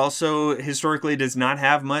 Rogue also historically does not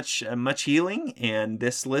have much healing, and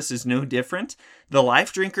this list is no different. The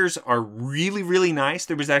Life Drinkers are really, really nice.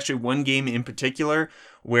 There was actually one game in particular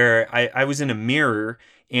where I was in a mirror,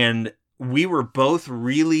 and we were both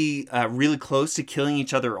really, really close to killing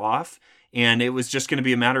each other off, and it was just going to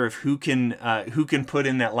be a matter of who can put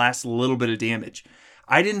in that last little bit of damage.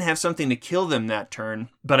 I didn't have something to kill them that turn,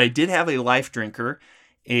 but I did have a Life Drinker,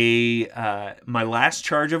 my last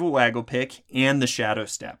charge of a Waggle Pick, and the Shadow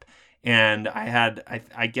Step. And I had, I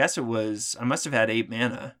must have had 8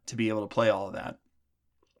 mana to be able to play all of that.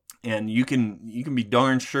 And you can be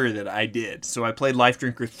darn sure that I did. So I played Life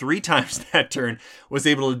Drinker 3 times that turn, was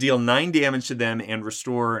able to deal 9 damage to them and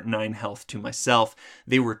restore 9 health to myself.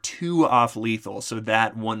 They were 2 off lethal, so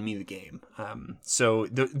that won me the game.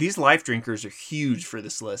 These Life Drinkers are huge for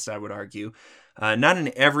this list, I would argue. Not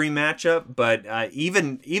in every matchup, but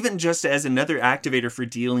even just as another activator for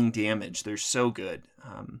dealing damage, they're so good.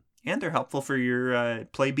 And they're helpful for your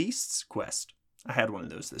Play Beasts quest. I had one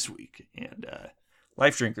of those this week, and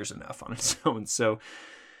Life Drinker's enough on its own. So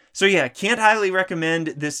yeah, can't highly recommend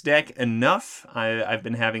this deck enough. I've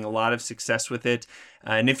been having a lot of success with it.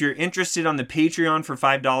 And if you're interested on the Patreon for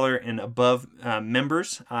 $5 and above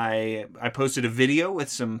members, I posted a video with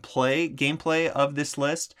some gameplay of this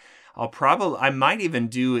list. I might even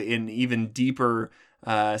do an even deeper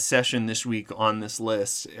session this week on this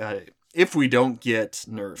list if we don't get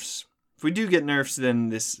nerfs. If we do get nerfs, then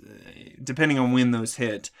this, depending on when those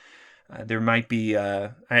hit, there might be,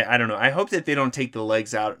 I don't know. I hope that they don't take the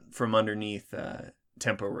legs out from underneath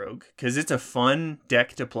Tempo Rogue, because it's a fun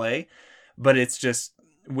deck to play, but it's just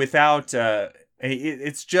without,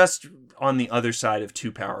 it's just on the other side of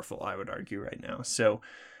too powerful, I would argue right now. So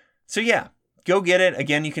yeah. Go get it.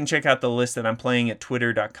 Again, you can check out the list that I'm playing at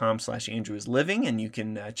twitter.com/AndrewIsLiving, and you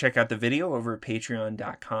can check out the video over at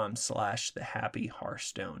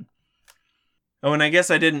patreon.com/thehappyhearthstone. Oh, and I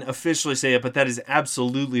guess I didn't officially say it, but that is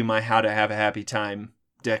absolutely my How to Have a Happy Time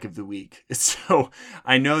deck of the week. So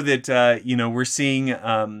I know that we're seeing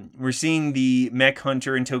the Mech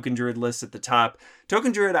Hunter and Token Druid lists at the top.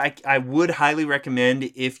 Token Druid, I would highly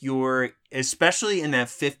recommend if you're especially in that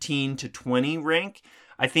 15 to 20 rank.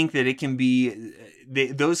 I think that it can be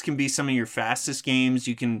those can be some of your fastest games.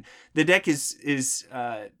 The deck is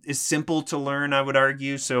simple to learn, I would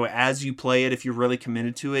argue. So as you play it, if you're really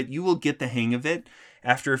committed to it, you will get the hang of it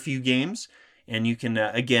after a few games, and you can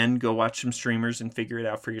again go watch some streamers and figure it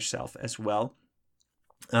out for yourself as well.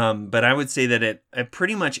 But I would say that at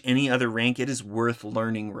pretty much any other rank, it is worth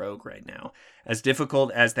learning Rogue right now, as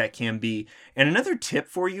difficult as that can be. And another tip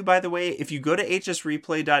for you, by the way, if you go to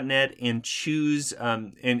hsreplay.net and choose,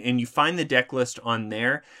 and you find the deck list on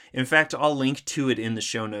there, in fact, I'll link to it in the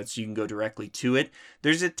show notes so you can go directly to it.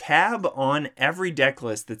 There's a tab on every deck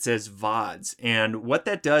list that says VODs. And what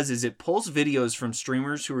that does is it pulls videos from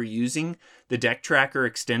streamers who are using the Deck Tracker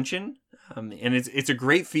extension. And it's a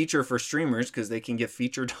great feature for streamers because they can get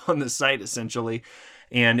featured on the site essentially.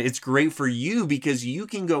 And it's great for you because you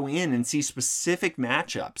can go in and see specific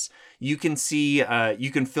matchups. You can see,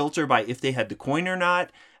 you can filter by if they had the coin or not,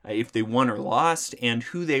 if they won or lost, and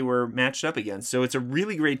who they were matched up against. So it's a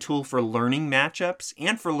really great tool for learning matchups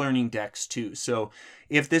and for learning decks too. So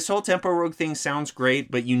if this whole Tempo Rogue thing sounds great,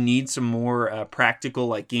 but you need some more practical,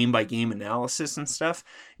 like game-by-game analysis and stuff,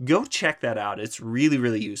 go check that out. It's really,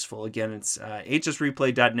 really useful. Again, it's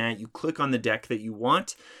hsreplay.net. You click on the deck that you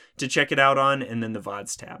want to check it out on, and then the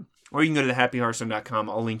VODs tab. Or you can go to thehappyhearthstone.com.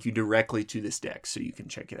 I'll link you directly to this deck so you can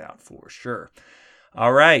check it out for sure.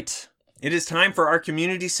 All right. It is time for our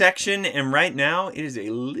community section, and right now it is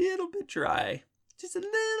a little bit dry. Just a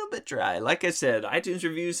little bit dry. Like I said, iTunes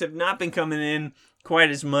reviews have not been coming in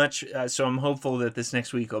quite as much, so I'm hopeful that this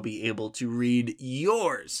next week I'll be able to read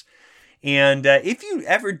yours. And if you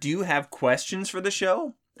ever do have questions for the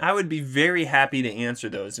show, I would be very happy to answer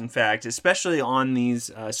those. In fact, especially on these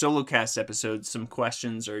solo cast episodes, some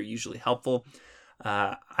questions are usually helpful.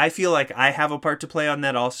 I feel like I have a part to play on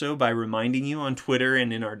that also by reminding you on Twitter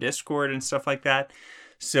and in our Discord and stuff like that.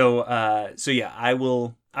 So yeah, I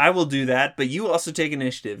will do that. But you also take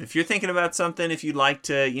initiative. If you're thinking about something, if you'd like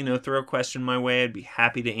to, throw a question my way, I'd be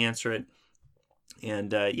happy to answer it.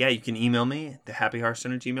 And yeah, you can email me at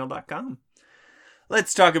thehappyhearthstone@gmail.com.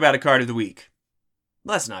 Let's talk about a card of the week.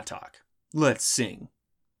 Let's not talk. Let's sing,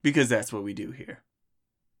 because that's what we do here.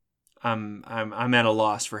 I'm at a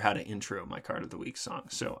loss for how to intro my card of the week song,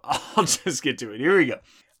 so I'll just get to it. Here we go.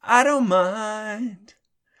 I don't mind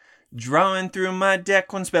drawing through my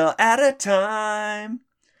deck one spell at a time,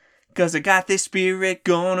 'cause I got this spirit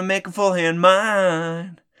gonna make a full hand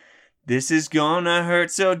mine. This is gonna hurt,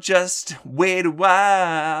 so just wait a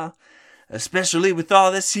while. Especially with all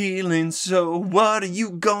this healing, so what are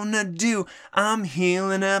you gonna do? I'm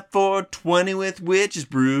healing up 420 with Witch's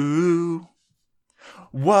Brew.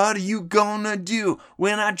 What are you gonna do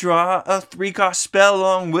when I draw a 3-cost spell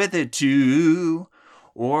along with it too?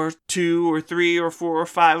 Or 2 or 3 or 4 or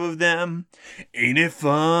 5 of them? Ain't it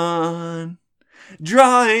fun?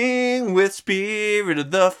 Drawing with Spirit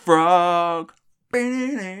of the Frog.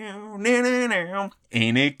 Ain't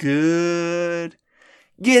it good?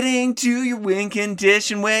 Getting to your win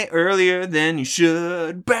condition way earlier than you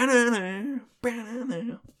should. Alright,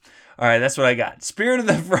 that's what I got. Spirit of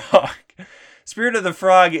the Frog. Spirit of the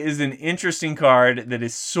Frog is an interesting card that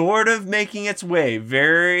is sort of making its way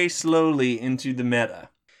very slowly into the meta.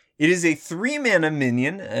 It is a 3-mana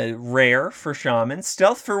minion, rare for Shaman,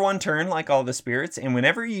 stealth for 1 turn like all the spirits, and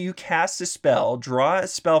whenever you cast a spell, draw a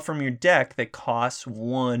spell from your deck that costs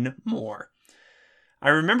 1 more. I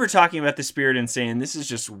remember talking about the spirit and saying this is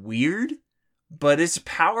just weird, but it's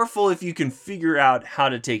powerful if you can figure out how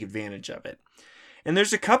to take advantage of it. And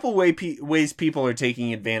there's a couple ways people are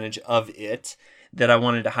taking advantage of it that I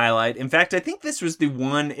wanted to highlight. In fact, I think this was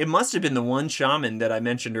it must have been the one shaman that I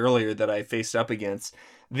mentioned earlier that I faced up against.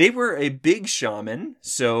 They were a big shaman,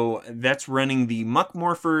 so that's running the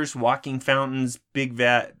Muckmorphers, Walking Fountains, Big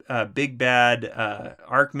Bad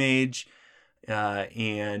Archmage,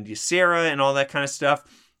 and Ysera and all that kind of stuff.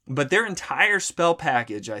 But their entire spell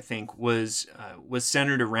package, I think, was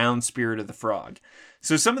centered around Spirit of the Frog.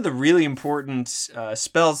 So some of the really important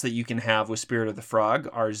spells that you can have with Spirit of the Frog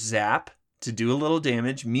are Zap, to do a little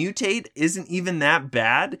damage. Mutate isn't even that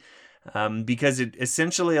bad, because it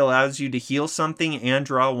essentially allows you to heal something and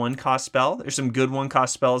draw a 1-cost spell. There's some good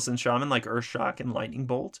 1-cost spells in Shaman, like Earthshock and Lightning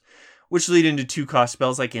Bolt, which lead into 2-cost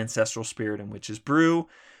spells like Ancestral Spirit and Witch's Brew.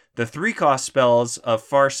 The 3-cost spells of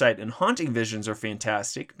Farsight and Haunting Visions are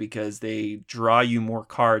fantastic because they draw you more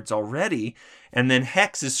cards already. And then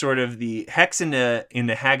Hex is sort of the Hex in the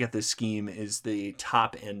Hagatha scheme is the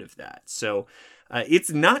top end of that. So it's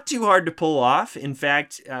not too hard to pull off. In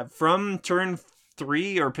fact, from turn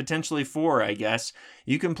 3 or potentially 4, I guess,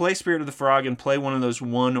 you can play Spirit of the Frog and play one of those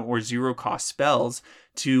 1 or 0-cost spells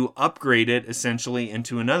to upgrade it essentially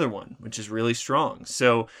into another one, which is really strong.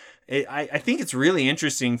 So I think it's really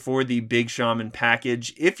interesting for the big shaman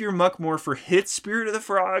package. If your Muckmorpher hits Spirit of the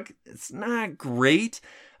Frog, it's not great,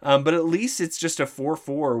 but at least it's just a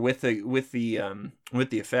 4/4 with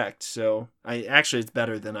the effect. So it's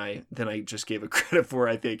better than I just gave it credit for,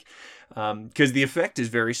 I think, because the effect is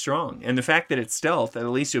very strong, and the fact that it's stealth, at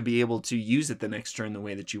least you'll be able to use it the next turn the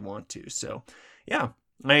way that you want to. So yeah,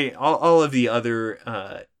 all of the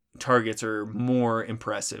other targets are more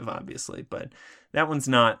impressive, obviously, but that one's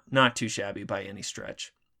not too shabby by any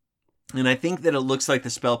stretch. And I think that it looks like the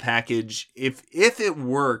spell package, if it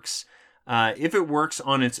works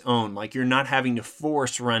on its own, like you're not having to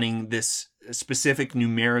force running this specific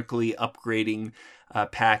numerically upgrading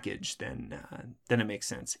package, then it makes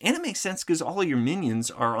sense. And it makes sense because all your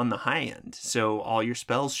minions are on the high end, so all your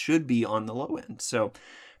spells should be on the low end. So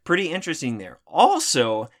pretty interesting there.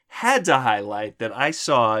 Also, had to highlight that I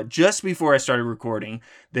saw just before I started recording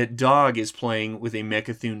that Dog is playing with a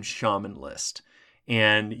Mecha'thun Shaman list.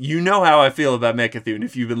 And you know how I feel about Mecha'thun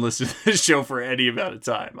if you've been listening to this show for any amount of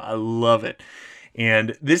time. I love it.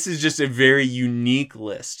 And this is just a very unique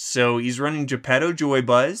list. So he's running Geppetto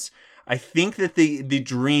Joybuzz. I think that the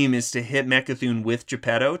dream is to hit Mecha'thun with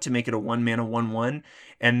Geppetto to make it a 1-mana 1/1.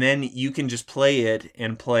 And then you can just play it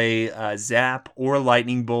and play Zap or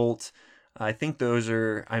Lightning Bolt. I think those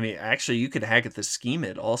are, actually you could Hagatha scheme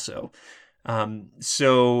it also.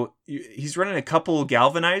 So he's running a couple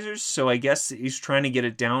Galvanizers, so I guess he's trying to get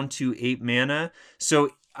it down to 8 mana.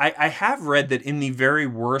 So I have read that in the very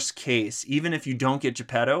worst case, even if you don't get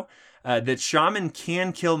Geppetto, that Shaman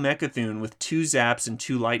can kill Mecha'thun with 2 zaps and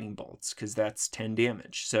 2 lightning bolts, because that's 10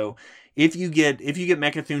 damage. So if you get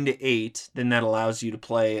Mecha'thun to 8, then that allows you to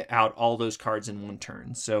play out all those cards in one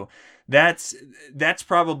turn. So that's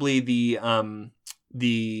probably the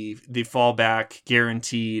fallback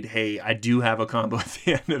guaranteed. Hey, I do have a combo at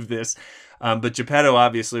the end of this, but Geppetto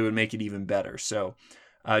obviously would make it even better. So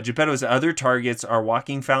Geppetto's other targets are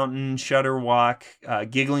Walking Fountain,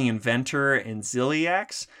 Shudderwock, Giggling Inventor, and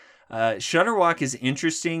Ziliax. Shudderwock is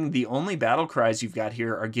interesting. The only battle cries you've got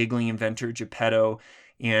here are Giggling Inventor, Geppetto,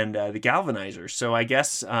 and the Galvanizer. So I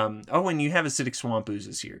guess, and you have Acidic Swamp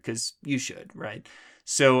Oozes here, because you should, right?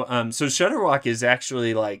 So Shudderwock is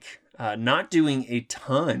actually like not doing a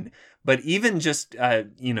ton, but even just,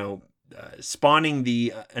 spawning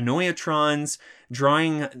the Annoyatrons,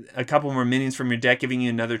 drawing a couple more minions from your deck, giving you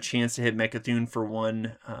another chance to hit Mecha'thun for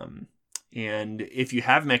 1. And if you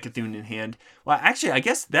have Mecha'thun in hand, well, actually, I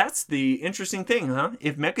guess that's the interesting thing, huh?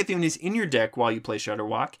 If Mecha'thun is in your deck while you play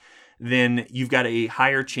Shudderwock, then you've got a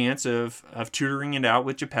higher chance of tutoring it out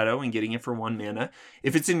with Geppetto and getting it for 1 mana.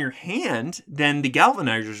 If it's in your hand, then the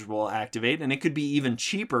Galvanizers will activate, and it could be even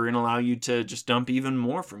cheaper and allow you to just dump even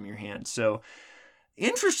more from your hand. So,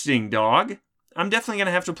 interesting, dog. I'm definitely going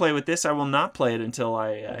to have to play with this. I will not play it until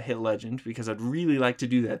I hit Legend, because I'd really like to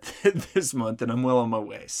do that this month, and I'm well on my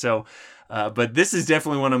way. So, but this is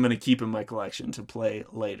definitely one I'm going to keep in my collection to play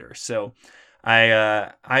later. So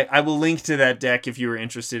I will link to that deck if you are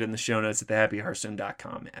interested in the show notes at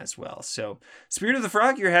thehappyhearthstone.com as well. So, Spirit of the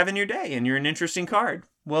Frog, you're having your day, and you're an interesting card.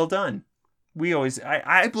 Well done.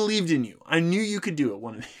 I believed in you. I knew you could do it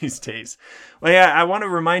one of these days. Well, yeah, I want to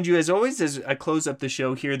remind you, as always, as I close up the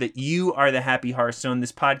show here, that you are the Happy Hearthstone.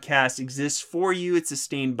 This podcast exists for you. It's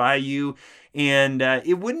sustained by you. And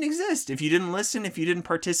it wouldn't exist if you didn't listen, if you didn't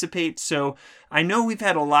participate. So I know we've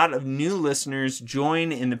had a lot of new listeners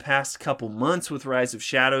join in the past couple months with Rise of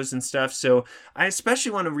Shadows and stuff. So I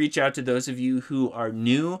especially want to reach out to those of you who are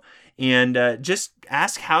new and just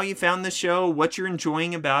ask how you found the show, what you're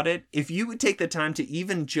enjoying about it. If you would take the time to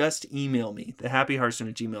even just email me,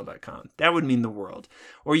 thehappyhearthstone@gmail.com, that would mean the world.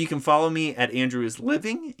 Or you can follow me at Andrew is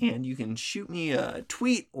Living, and you can shoot me a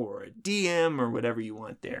tweet or a DM or whatever you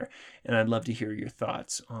want there. And I'd love to hear your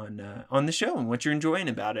thoughts on the show and what you're enjoying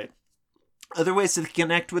about it. Other ways to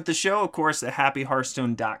connect with the show, of course, at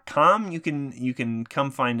happyhearthstone.com. You can come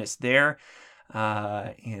find us there.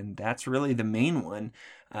 And that's really the main one.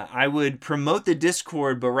 I would promote the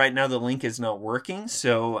Discord, but right now the link is not working,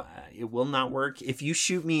 so it will not work. If you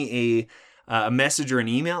shoot me a message or an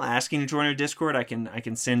email asking to join our Discord, I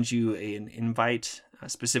can send you an invite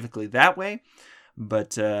specifically that way.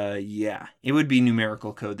 But yeah, it would be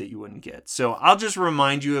numerical code that you wouldn't get. So I'll just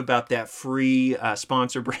remind you about that free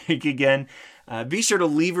sponsor break again. Be sure to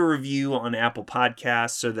leave a review on Apple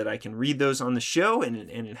Podcasts so that I can read those on the show, and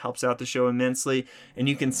it helps out the show immensely. And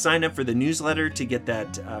you can sign up for the newsletter to get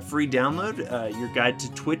that free download, your guide to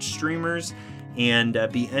Twitch streamers, and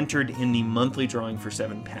be entered in the monthly drawing for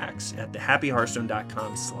 7 packs at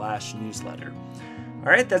thehappyhearthstone.com/newsletter. All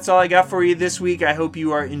right, that's all I got for you this week. I hope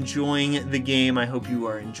you are enjoying the game. I hope you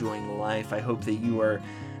are enjoying life. I hope that you are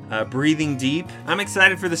breathing deep. I'm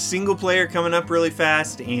excited for the single player coming up really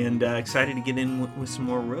fast, and excited to get in with some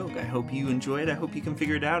more Rogue. I hope you enjoy it. I hope you can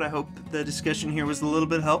figure it out. I hope the discussion here was a little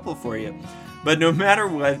bit helpful for you. But no matter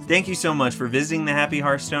what, thank you so much for visiting the Happy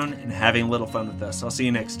Hearthstone and having a little fun with us. I'll see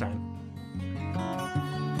you next time.